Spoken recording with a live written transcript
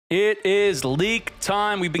It is leak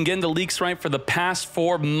time. We've been getting the leaks right for the past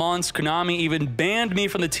 4 months. Konami even banned me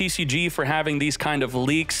from the TCG for having these kind of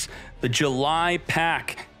leaks. The July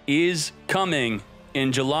pack is coming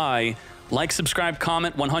in July. Like, subscribe,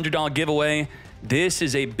 comment, $100 giveaway. This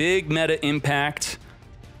is a big meta impact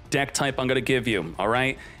deck type I'm going to give you, all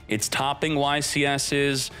right? It's topping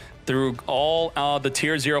YCSs through all the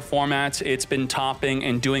Tier 0 formats. It's been topping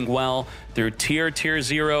and doing well through Tier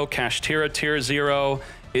 0, Kashtira Tier 0.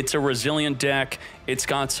 It's a resilient deck. It's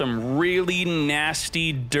got some really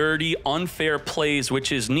nasty, dirty, unfair plays,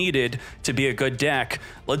 which is needed to be a good deck.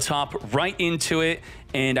 Let's hop right into it.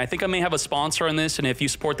 And I think I may have a sponsor on this. And if you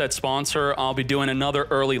support that sponsor, I'll be doing another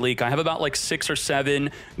early leak. I have about like 6 or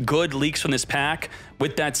 7 good leaks from this pack.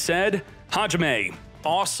 With that said, Hajime,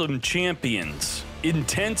 awesome champions,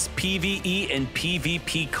 intense PvE and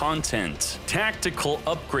PvP content, tactical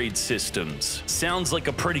upgrade systems. Sounds like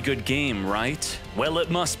a pretty good game, right? Well, it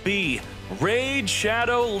must be. Raid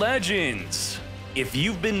Shadow Legends. If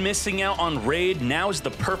you've been missing out on Raid, now is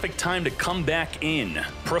the perfect time to come back in.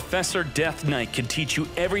 Professor Death Knight can teach you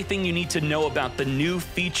everything you need to know about the new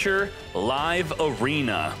feature, Live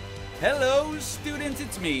Arena. Hello, students,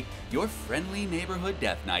 it's me, your friendly neighborhood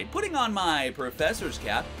Death Knight, putting on my professor's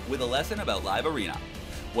cap with a lesson about Live Arena.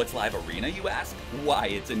 What's Live Arena, you ask? Why,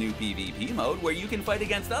 it's a new PvP mode where you can fight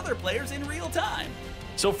against other players in real time.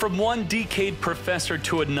 So from one decade professor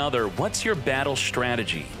to another, what's your battle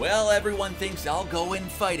strategy? Well, everyone thinks I'll go in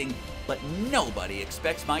fighting, but nobody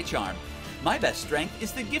expects my charm. My best strength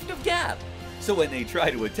is the gift of gab. So when they try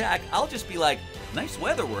to attack, I'll just be like, nice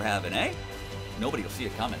weather we're having, eh? Nobody will see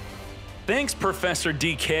it coming. Thanks, Professor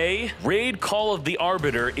DK. Raid Call of the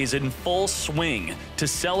Arbiter is in full swing. To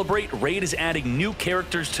celebrate, Raid is adding new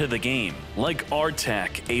characters to the game, like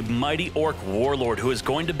Artak, a mighty orc warlord who is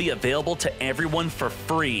going to be available to everyone for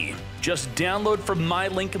free. Just download from my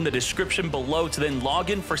link in the description below to then log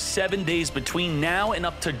in for 7 days between now and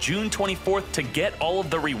up to June 24th to get all of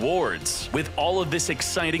the rewards. With all of this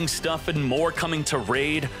exciting stuff and more coming to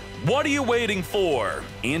Raid, what are you waiting for?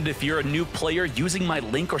 And if you're a new player, using my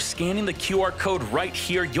link or scanning the QR code right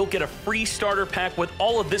here, you'll get a free starter pack with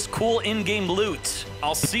all of this cool in-game loot.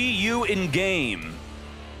 I'll see you in-game.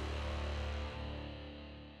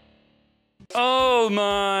 Oh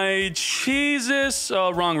my Jesus.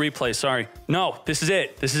 Oh, wrong replay, sorry. No, this is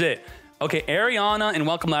it, this is it. Okay, Ariana and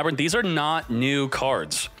Welcome Labyrinth, these are not new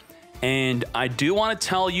cards. And I do want to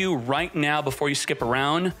tell you right now before you skip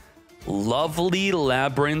around, Lovely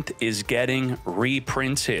Labyrinth is getting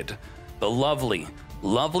reprinted. The Lovely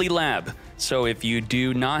Lab. So if you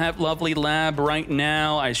do not have Lovely Lab right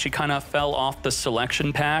now, she kind of fell off the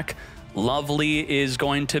selection pack. Lovely is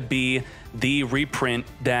going to be the reprint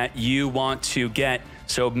that you want to get.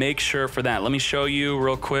 So make sure for that. Let me show you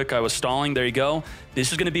real quick. I was stalling. There you go.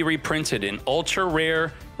 This is going to be reprinted in ultra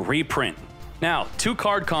rare reprint. Now,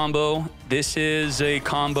 2-card combo. This is a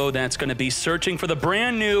combo that's going to be searching for the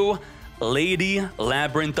brand new Lady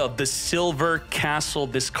Labyrinth of the Silver Castle.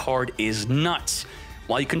 This card is nuts.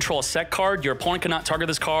 While you control a set card, your opponent cannot target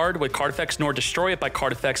this card with card effects nor destroy it by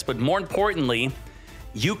card effects, but more importantly,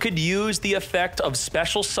 you could use the effect of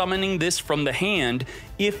special summoning this from the hand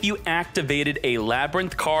if you activated a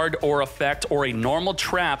Labyrinth card or effect or a normal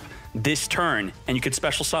trap this turn, and you could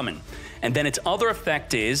special summon. And then its other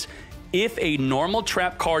effect is, if a normal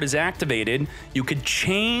trap card is activated, you could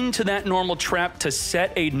chain to that normal trap to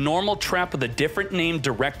set a normal trap with a different name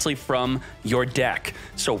directly from your deck.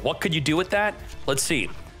 So what could you do with that? Let's see.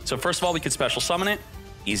 So first of all, we could special summon it.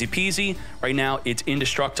 Easy peasy. Right now, it's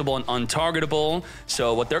indestructible and untargetable.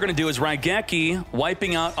 So what they're going to do is Raigeki,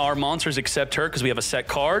 wiping out our monsters except her because we have a set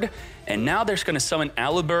card. And now they're going to summon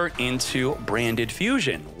Alibur into Branded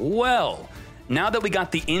Fusion. Well, now that we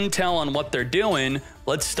got the intel on what they're doing,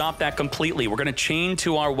 let's stop that completely. We're going to chain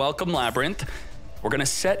to our Welcome Labyrinth. We're going to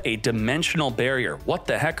set a dimensional barrier. What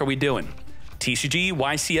the heck are we doing? TCG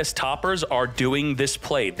YCS toppers are doing this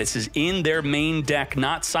play. This is in their main deck,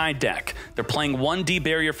 not side deck. They're playing 1D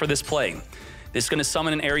barrier for this play. This is going to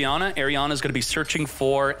summon an Ariana. Ariana is going to be searching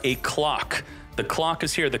for a clock. The clock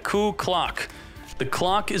is here, the Ku clock. The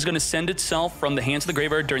clock is going to send itself from the hands of the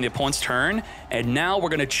graveyard during the opponent's turn, and now we're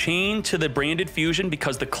going to chain to the Branded Fusion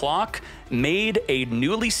because the clock made a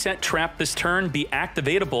newly set trap this turn be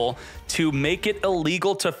activatable to make it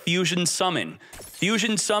illegal to fusion summon.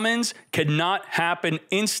 Fusion summons cannot happen.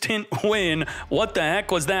 Instant win. What the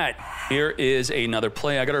heck was that? Here is another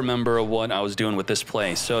play. I got to remember what I was doing with this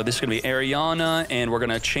play. So this is going to be Ariana, and we're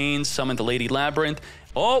going to chain summon the Lady Labyrinth.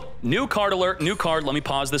 Oh, new card alert, new card. Let me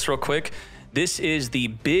pause this real quick. This is the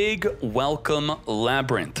Big Welcome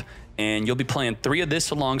Labyrinth. and you'll be playing 3 of this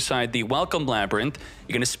alongside the Welcome Labyrinth.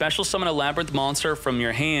 You're going to special summon a Labyrinth monster from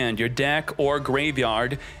your hand, your deck, or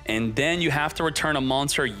graveyard, and then you have to return a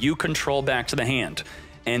monster you control back to the hand.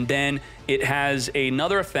 And then it has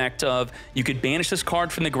another effect of you could banish this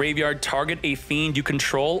card from the graveyard, target a fiend you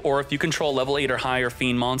control, or if you control level 8 or higher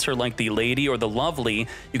fiend monster like the Lady or the Lovely,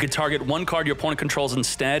 you could target one card your opponent controls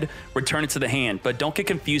instead, return it to the hand. But don't get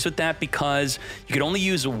confused with that because you can only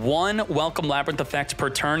use 1 Welcome Labyrinth effect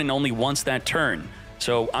per turn and only once that turn.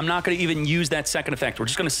 So I'm not going to even use that second effect. We're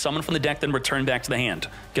just going to summon from the deck, then return back to the hand.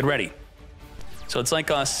 Get ready. So it's like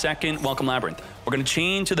a second Welcome Labyrinth. We're going to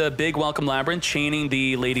chain to the big Welcome Labyrinth, chaining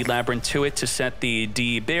the Lady Labyrinth to it to set the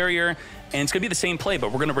D barrier. And it's going to be the same play,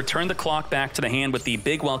 but we're going to return the clock back to the hand with the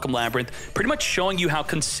big Welcome Labyrinth, pretty much showing you how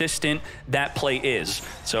consistent that play is.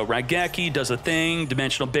 So Raigeki does a thing,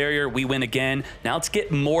 Dimensional Barrier, we win again. Now let's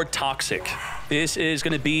get more toxic. This is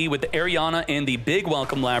going to be with the Ariana and the big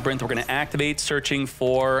Welcome Labyrinth. We're going to activate searching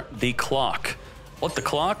for the clock. What, the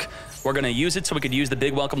clock? We're going to use it so we could use the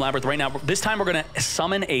big Welcome Labyrinth right now. This time we're going to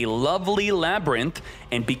summon a Lovely Labyrinth,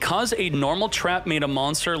 and because a normal trap made a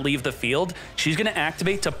monster leave the field, she's going to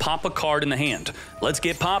activate to pop a card in the hand. Let's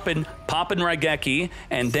get poppin' Raigeki,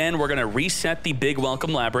 and then we're going to reset the big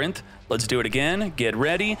Welcome Labyrinth. Let's do it again. Get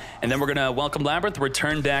ready. And then we're going to Welcome Labyrinth,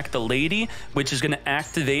 return back the Lady, which is going to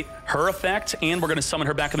activate her effect, and we're going to summon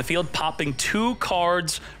her back in the field, popping 2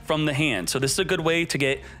 cards from the hand. So this is a good way to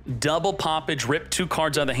get double poppage, rip 2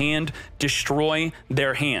 cards out of the hand, destroy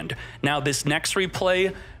their hand. Now, this next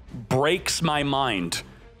replay breaks my mind.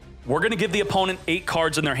 We're going to give the opponent 8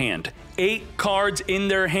 cards in their hand. 8 cards in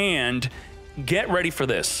their hand. Get ready for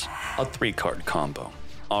this. A 3-card combo.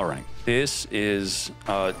 All right. This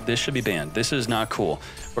should be banned. This is not cool.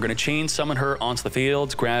 We're going to chain summon her onto the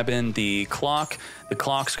field, grabbing the clock. The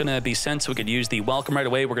clock's going to be sent so we could use the welcome right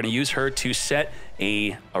away. We're going to use her to set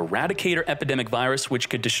a Eradicator Epidemic Virus, which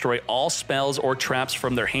could destroy all spells or traps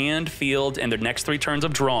from their hand, field, and their next 3 turns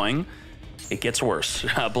of drawing. It gets worse,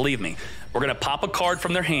 believe me. We're going to pop a card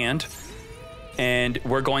from their hand, and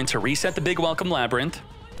we're going to reset the big Welcome Labyrinth.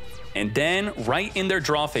 And then right in their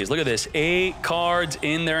draw phase, look at this, 8 cards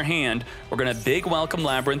in their hand. We're going to big Welcome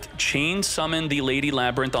Labyrinth, chain summon the Lady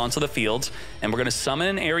Labyrinth onto the field, and we're going to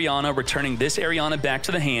summon an Ariana, returning this Ariana back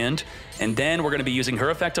to the hand. And then we're going to be using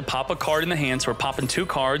her effect to pop a card in the hand. So we're popping 2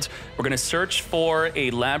 cards. We're going to search for a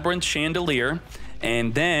Labyrinth Chandelier.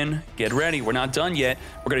 And then, get ready, we're not done yet.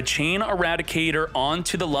 We're going to chain Eradicator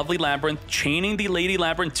onto the Lovely Labyrinth, chaining the Lady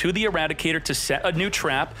Labyrinth to the Eradicator to set a new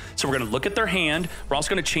trap. So we're going to look at their hand. We're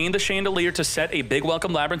also going to chain the Chandelier to set a big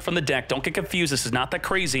Welcome Labyrinth from the deck. Don't get confused, this is not that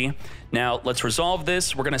crazy. Now, let's resolve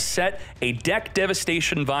this. We're going to set a Deck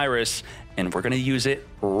Devastation Virus, and we're going to use it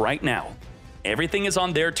right now. Everything is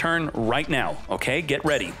on their turn right now, okay? Get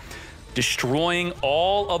ready. Destroying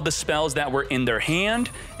all of the spells that were in their hand,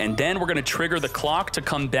 and then we're going to trigger the clock to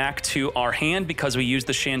come back to our hand because we used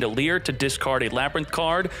the Chandelier to discard a Labyrinth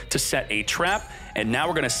card to set a trap, and now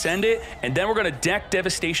we're going to send it, and then we're going to Deck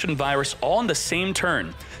Devastation Virus all in the same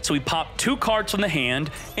turn. So we popped 2 cards from the hand,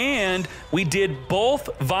 and we did both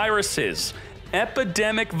viruses,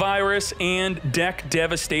 Epidemic Virus and Deck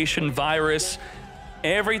Devastation Virus.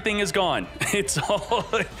 Everything is gone. It's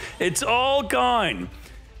all gone.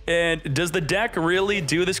 And does the deck really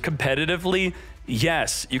do this competitively?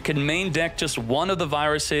 Yes, you can main deck just one of the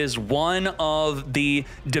viruses, one of the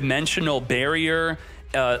Dimensional Barrier.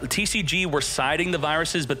 TCG were siding the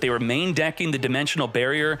viruses, but they were main decking the Dimensional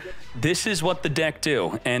Barrier. This is what the deck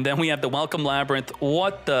do. And then we have the Welcome Labyrinth.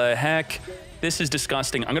 What the heck? This is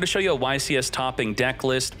disgusting. I'm going to show you a YCS topping deck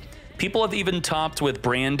list. People have even topped with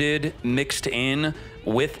Branded mixed in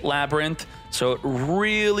with Labyrinth. So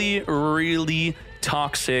really, really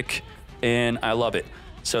toxic, and I love it.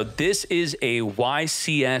 So this is a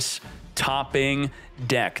YCS topping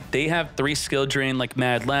deck. They have 3 skill drain like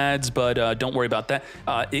mad lads, but don't worry about that.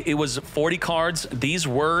 It was 40 cards. These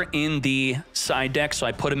were in the side deck, so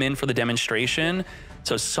I put them in for the demonstration.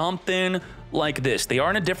 So something like this. They are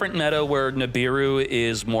in a different meta where Nibiru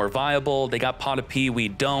is more viable. They got Pot of P, we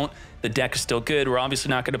don't. The deck is still good. We're obviously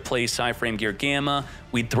not going to play Psyframe Gear Gamma.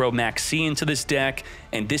 We'd throw Max C into this deck,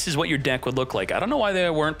 and this is what your deck would look like. I don't know why they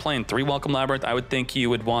weren't playing 3 Welcome Labyrinth. I would think you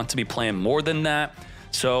would want to be playing more than that.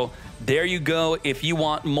 So there you go. If you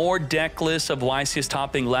want more deck lists of YCS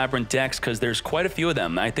topping Labyrinth decks, because there's quite a few of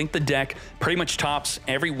them. I think the deck pretty much tops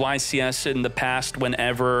every YCS in the past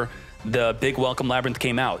whenever the big Welcome Labyrinth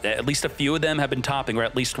came out. At least a few of them have been topping, or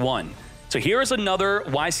at least one. So here's another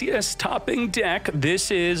YCS topping deck.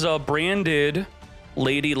 This is a Branded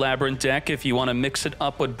Lady Labyrinth deck if you want to mix it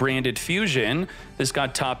up with Branded Fusion. This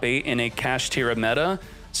got top 8 in a Kashtira meta.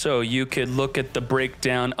 So you could look at the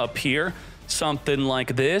breakdown up here. Something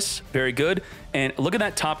like this. Very good. And look at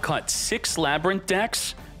that top cut. 6 Labyrinth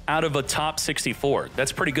decks out of a top 64.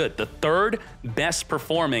 That's pretty good. The 3rd best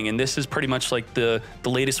performing, and this is pretty much like the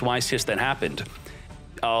latest YCS that happened.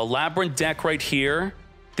 Labyrinth deck right here.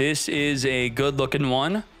 This is a good looking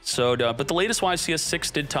one. So, but the latest YCS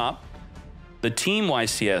 6 did top. The Team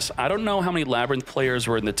YCS, I don't know how many Labyrinth players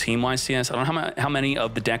were in the Team YCS. I don't know how many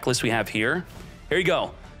of the deck lists we have here. Here you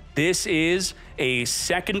go. This is a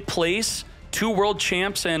 2nd place, 2 world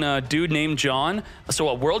champs and a dude named John. So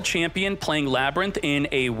a world champion playing Labyrinth in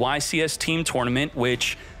a YCS team tournament,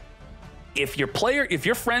 which if your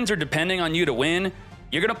friends are depending on you to win,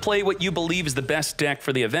 you're going to play what you believe is the best deck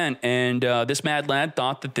for the event. And this mad lad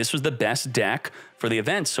thought that this was the best deck for the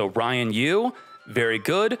event. So Ryan Yu, very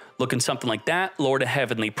good. Looking something like that. Lord of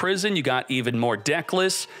Heavenly Prison, you got even more deck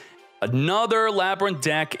lists. Another Labyrinth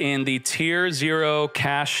deck in the Tier 0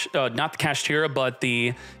 cash, not the cash tier, but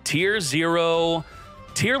the Tier 0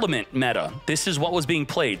 Tier Limit meta. This is what was being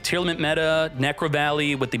played. Tier Limit meta, Necro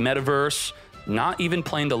Valley with the Metaverse, not even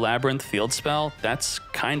playing the Labyrinth field spell. That's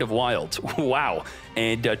kind of wild. Wow.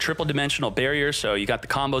 And triple dimensional barrier, so you got the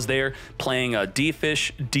combos there. Playing a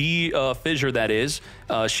D-Fissure, that is,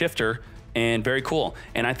 Shifter. And very cool.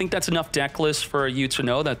 And I think that's enough deck lists for you to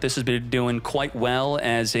know that this has been doing quite well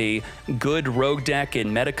as a good rogue deck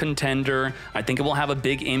and meta contender. I think it will have a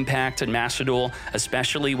big impact in Master Duel,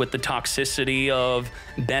 especially with the toxicity of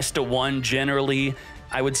best of 1 generally.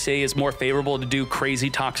 I would say is more favorable to do crazy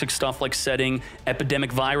toxic stuff like setting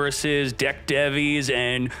epidemic viruses, deck devies,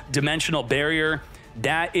 and dimensional barrier.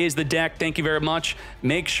 That is the deck. Thank you very much.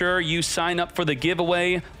 Make sure you sign up for the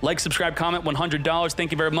giveaway. Like, subscribe, comment, $100.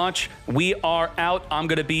 Thank you very much. We are out. I'm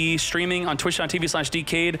going to be streaming on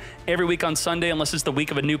twitch.tv/DCade every week on Sunday, unless it's the week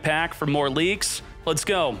of a new pack for more leaks. Let's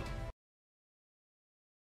go.